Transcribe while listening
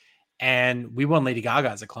and we won Lady Gaga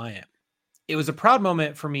as a client. It was a proud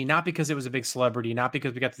moment for me, not because it was a big celebrity, not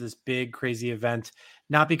because we got to this big, crazy event,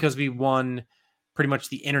 not because we won pretty much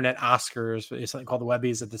the internet Oscars, it's something called the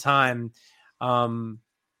Webbies at the time.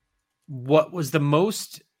 What was the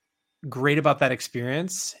most great about that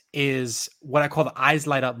experience is what I call the eyes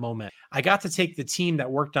light up moment. I got to take the team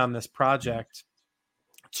that worked on this project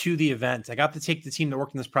to the event. I got to take the team that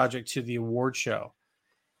worked on this project to the award show,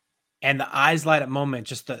 and the eyes light up moment,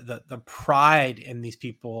 just the pride in these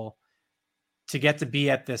people to get to be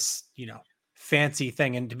at this, fancy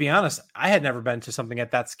thing. And to be honest, I had never been to something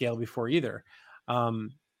at that scale before either.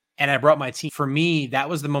 And I brought my team. For me, that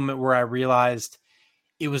was the moment where I realized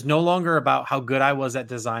it was no longer about how good I was at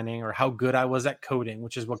designing or how good I was at coding,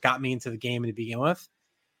 which is what got me into the game to begin with.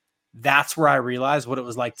 That's where I realized what it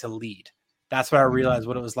was like to lead. That's where I realized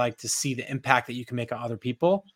what it was like to see the impact that you can make on other people.